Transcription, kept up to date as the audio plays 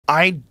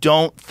I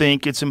don't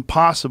think it's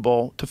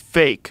impossible to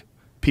fake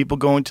people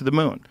going to the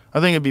moon. I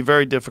think it'd be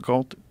very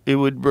difficult. It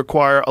would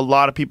require a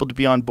lot of people to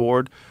be on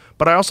board,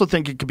 but I also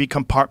think it could be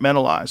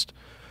compartmentalized.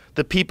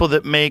 The people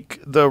that make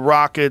the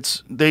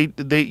rockets,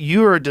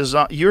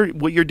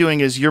 what you're doing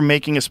is you're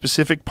making a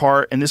specific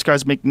part, and this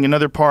guy's making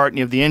another part, and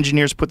you have the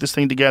engineers put this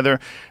thing together,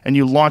 and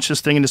you launch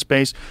this thing into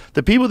space.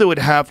 The people that would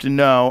have to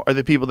know are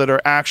the people that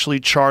are actually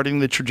charting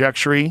the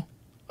trajectory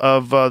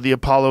of the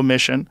Apollo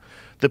mission,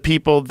 the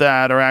people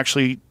that are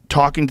actually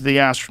talking to the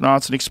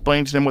astronauts and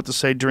explaining to them what to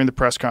say during the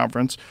press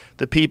conference,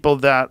 the people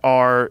that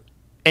are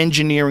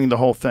engineering the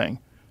whole thing.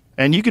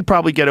 And you could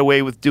probably get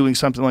away with doing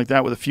something like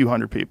that with a few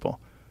hundred people.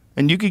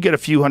 And you could get a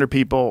few hundred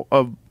people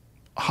of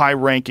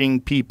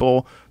high-ranking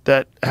people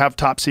that have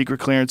top-secret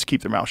clearance to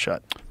keep their mouth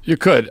shut. You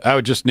could. I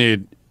would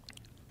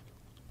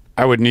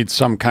need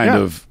some kind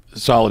of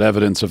solid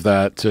evidence of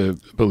that to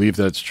believe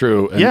that it's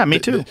true. And yeah, me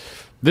too.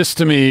 This,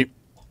 to me,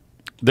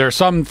 there are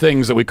some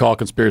things that we call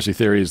conspiracy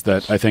theories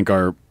that I think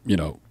are, you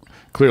know,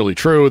 clearly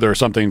true. There are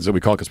some things that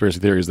we call conspiracy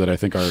theories that I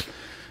think are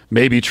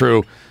maybe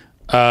true.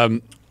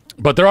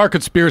 But there are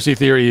conspiracy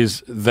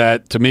theories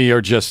that, to me,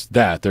 are just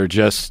that.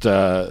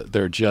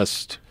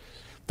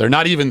 They're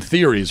not even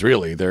theories,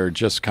 really. They're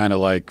just kind of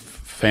like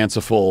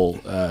fanciful,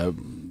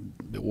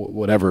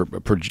 whatever,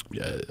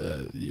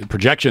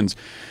 projections.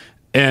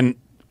 And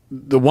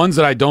the ones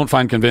that I don't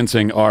find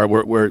convincing are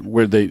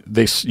where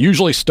they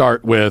usually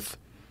start with,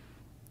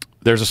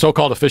 there's a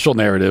so-called official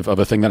narrative of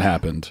a thing that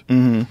happened.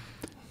 Mm-hmm.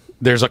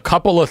 There's a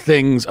couple of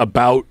things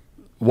about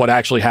what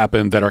actually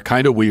happened that are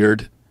kind of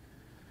weird.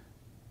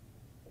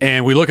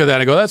 And we look at that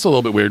and go, that's a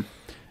little bit weird.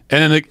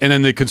 And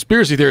then the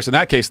conspiracy theorists, in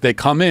that case, they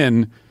come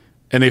in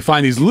and they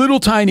find these little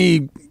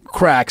tiny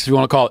cracks, if you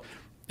want to call it.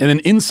 And then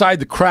inside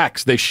the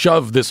cracks, they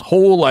shove this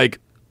whole, like,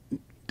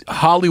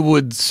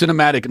 Hollywood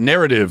cinematic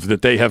narrative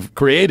that they have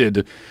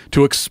created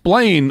to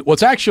explain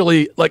what's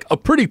actually, like, a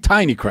pretty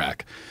tiny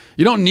crack.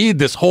 You don't need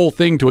this whole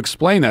thing to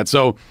explain that.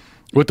 So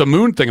with the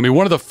moon thing, I mean,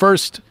 one of the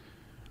first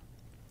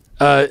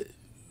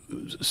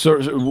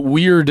sort of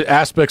weird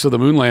aspects of the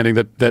moon landing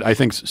that I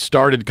think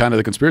started kind of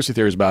the conspiracy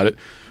theories about it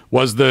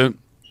was the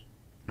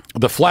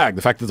flag,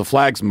 the fact that the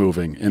flag's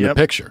moving in the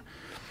picture.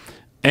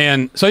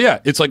 And so, yeah,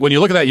 it's like when you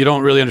look at that, you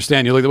don't really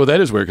understand. You look at, well,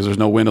 that is weird because there's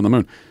no wind on the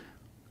moon.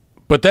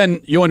 But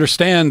then you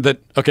understand that,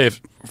 okay,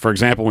 if, for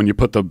example, when you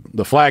put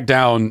the flag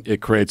down,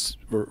 it creates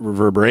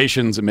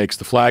reverberations. It makes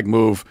the flag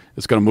move.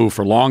 It's going to move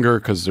for longer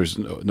because there's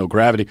no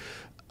gravity.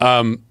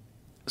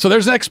 So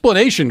there's an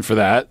explanation for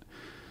that.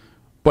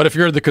 But if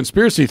you're the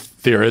conspiracy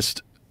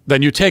theorist,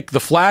 then you take the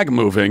flag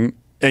moving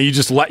and you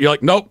just you're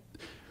like, nope,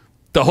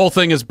 the whole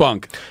thing is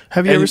bunk.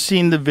 Have you ever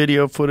seen the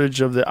video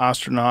footage of the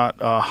astronaut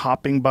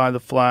hopping by the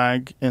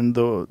flag, and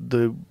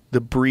the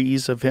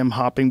breeze of him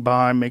hopping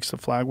by makes the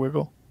flag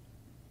wiggle?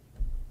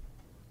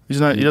 He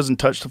doesn't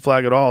touch the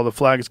flag at all. The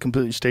flag is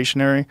completely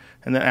stationary,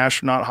 and the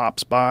astronaut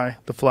hops by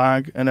the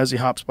flag, and as he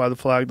hops by the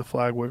flag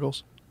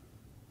wiggles.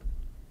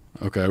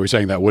 Okay, are we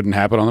saying that wouldn't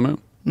happen on the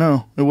moon?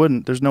 No, it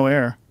wouldn't. There's no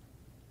air.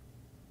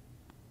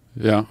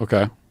 Yeah,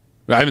 okay.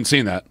 I haven't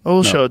seen that.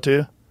 We'll show it to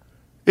you.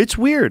 It's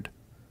weird.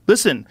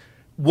 Listen,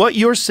 what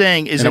you're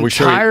saying is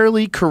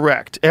entirely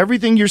correct.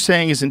 Everything you're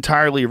saying is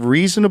entirely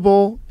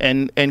reasonable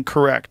and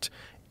correct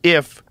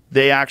if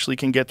they actually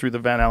can get through the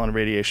Van Allen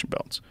radiation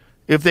belts.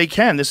 If they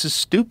can, this is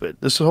stupid.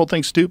 This whole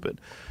thing's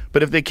stupid.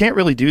 But if they can't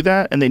really do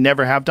that, and they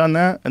never have done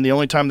that, and the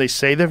only time they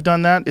say they've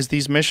done that is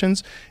these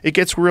missions, it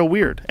gets real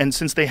weird. And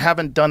since they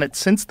haven't done it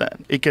since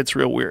then, it gets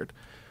real weird.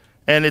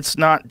 And it's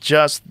not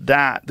just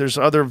that. There's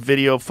other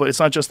video footage. It's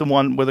not just the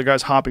one where the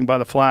guy's hopping by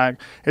the flag.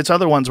 It's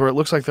other ones where it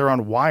looks like they're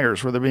on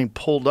wires, where they're being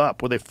pulled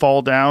up, where they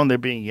fall down, they're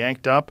being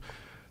yanked up.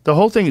 The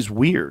whole thing is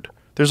weird.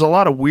 There's a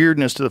lot of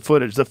weirdness to the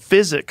footage. The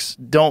physics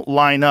don't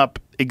line up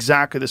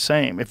exactly the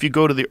same. If you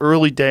go to the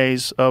early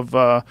days of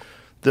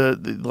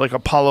like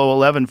Apollo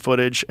 11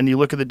 footage, and you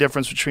look at the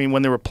difference between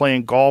when they were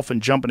playing golf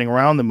and jumping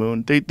around the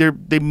moon,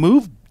 they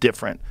move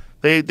different.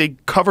 They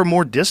cover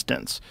more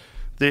distance.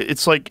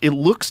 It's like it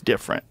looks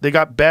different. They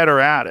got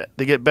better at it.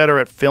 They get better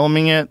at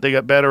filming it. They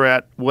got better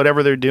at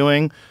whatever they're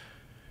doing.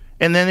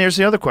 And then there's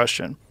the other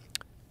question.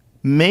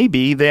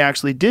 Maybe they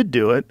actually did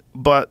do it,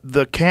 but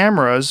the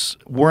cameras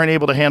weren't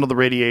able to handle the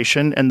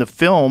radiation, and the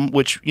film,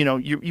 which, you know,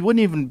 you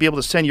wouldn't even be able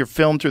to send your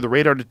film through the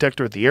radar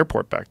detector at the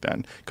airport back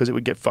then because it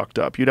would get fucked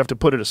up. You'd have to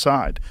put it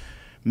aside.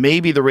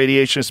 Maybe the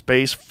radiation of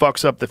space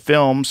fucks up the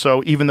film,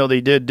 so even though they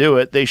did do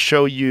it, they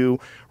show you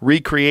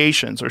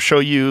recreations or show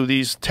you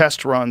these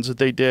test runs that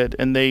they did,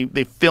 and they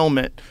film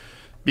it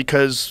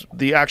because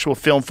the actual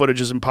film footage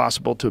is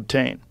impossible to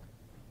obtain.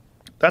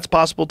 That's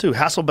possible too.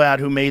 Hasselblad,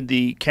 who made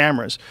the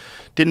cameras,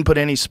 didn't put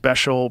any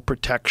special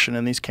protection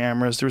in these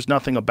cameras. There was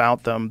nothing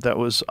about them that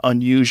was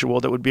unusual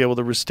that would be able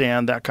to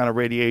withstand that kind of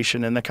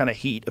radiation and that kind of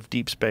heat of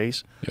deep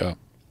space. Yeah.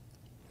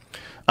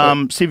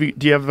 Stevie,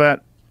 do you have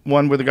that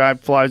one where the guy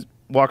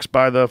walks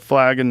by the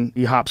flag and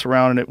he hops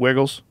around and it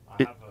wiggles?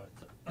 I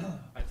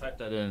typed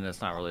that in and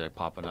it's not really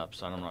popping up,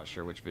 so I'm not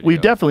sure which video. We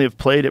definitely have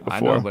played it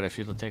before. I know, but if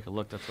you take a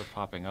look, that's what's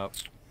popping up.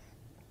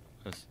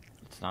 It's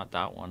It's not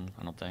that one,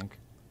 I don't think.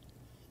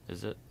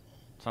 Is it?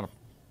 It's not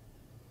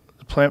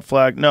a plant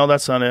flag. No,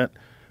 that's not it.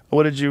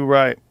 What did you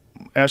write?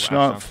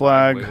 Astronaut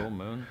flag. Wiggle,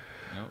 moon.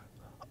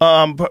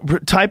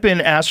 Nope. Type in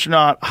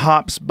astronaut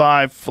hops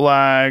by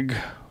flag.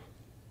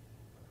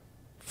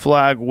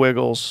 Flag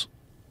wiggles.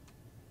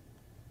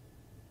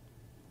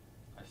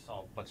 I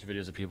saw a bunch of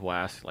videos of people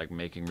like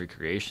making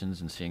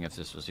recreations and seeing if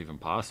this was even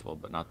possible,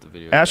 but not the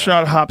video.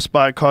 Astronaut hops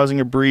by causing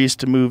a breeze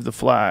to move the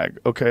flag.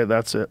 Okay,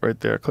 that's it right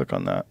there. Click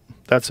on that.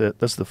 That's it.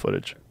 That's the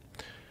footage.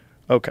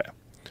 Okay.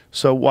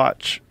 So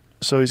watch.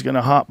 So he's going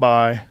to hop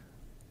by.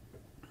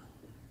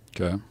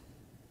 Okay.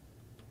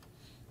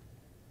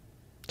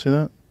 See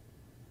that?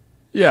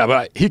 Yeah,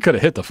 but he could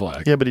have hit the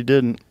flag. Yeah, but he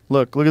didn't.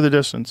 Look at the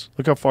distance.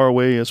 Look how far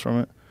away he is from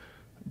it.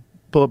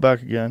 Pull it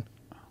back again.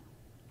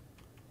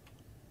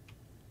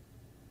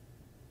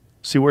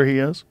 See where he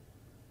is?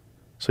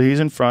 So he's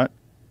in front.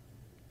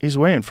 He's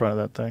way in front of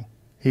that thing.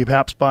 He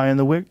hops by and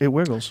it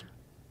wiggles.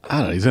 I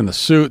don't know. He's in the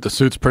suit. The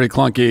suit's pretty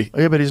clunky.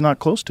 Yeah, but he's not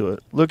close to it.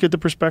 Look at the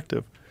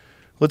perspective.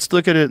 Let's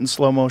look at it in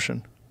slow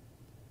motion.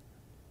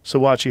 So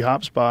watch, he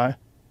hops by.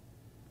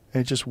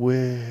 And it just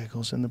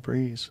wiggles in the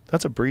breeze.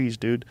 That's a breeze,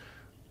 dude.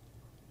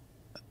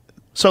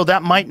 So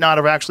that might not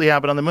have actually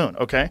happened on the moon,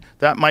 okay?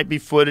 That might be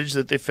footage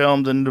that they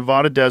filmed in the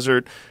Nevada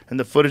desert, and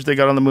the footage they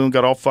got on the moon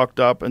got all fucked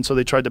up, and so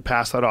they tried to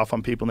pass that off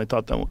on people, and they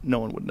thought that no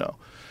one would know.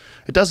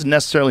 It doesn't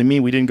necessarily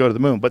mean we didn't go to the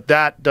moon, but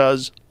that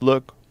does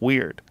look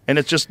weird. And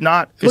it's just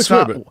not, it's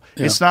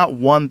not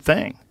one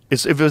thing.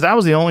 If that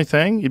was the only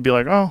thing, you'd be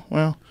like, oh,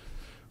 well,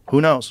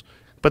 who knows?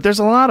 But there's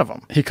a lot of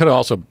them. He could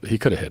have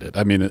hit it.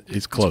 I mean,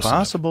 it's close. It's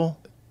possible.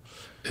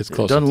 It's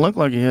close. It doesn't look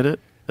like he hit it.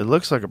 It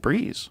looks like a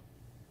breeze.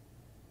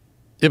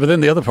 Yeah, but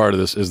then the other part of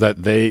this is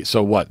that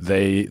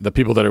the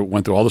people that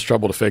went through all this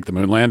trouble to fake the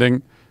moon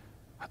landing,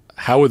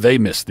 how would they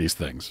miss these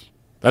things?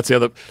 That's the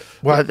other.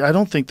 Well, I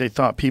don't think they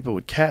thought people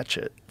would catch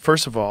it.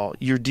 First of all,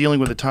 you're dealing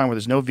with a time where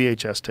there's no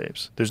VHS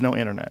tapes. There's no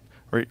internet,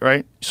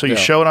 right? So you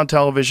show it on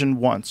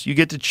television once. You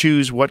get to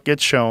choose what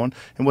gets shown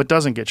and what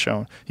doesn't get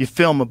shown. You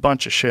film a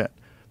bunch of shit.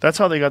 That's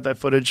how they got that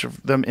footage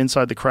of them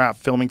inside the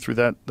craft filming through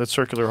that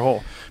circular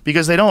hole.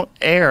 Because they don't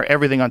air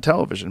everything on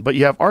television, but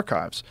you have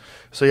archives.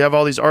 So you have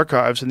all these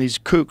archives, and these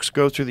kooks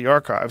go through the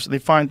archives, and they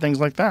find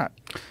things like that.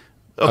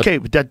 Okay,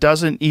 but that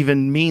doesn't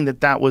even mean that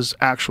that was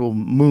actual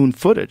moon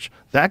footage.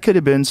 That could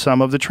have been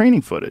some of the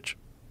training footage.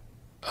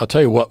 I'll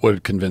tell you what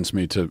would convince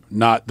me to,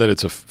 not that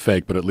it's a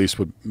fake, but at least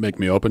would make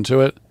me open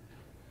to it.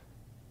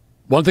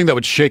 One thing that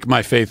would shake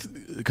my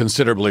faith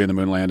considerably in the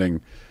moon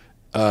landing,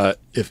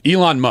 if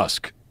Elon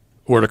Musk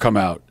were to come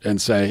out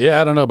and say,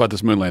 yeah, I don't know about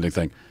this moon landing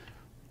thing,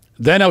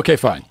 then okay,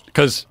 fine.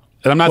 Because,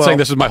 and I'm not saying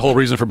this is my whole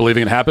reason for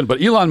believing it happened,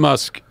 but Elon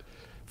Musk,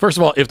 first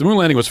of all, if the moon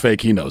landing was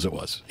fake, he knows it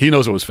was. He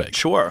knows it was fake.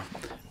 Sure.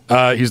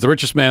 He's the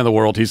richest man in the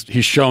world.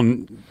 He's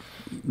shown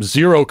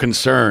zero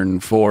concern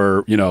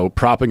for,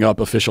 propping up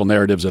official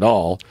narratives at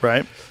all.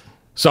 Right.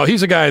 So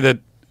he's a guy that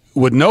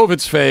would know if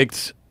it's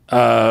faked,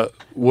 there'd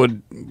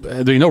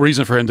be no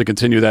reason for him to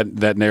continue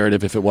that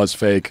narrative if it was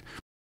fake.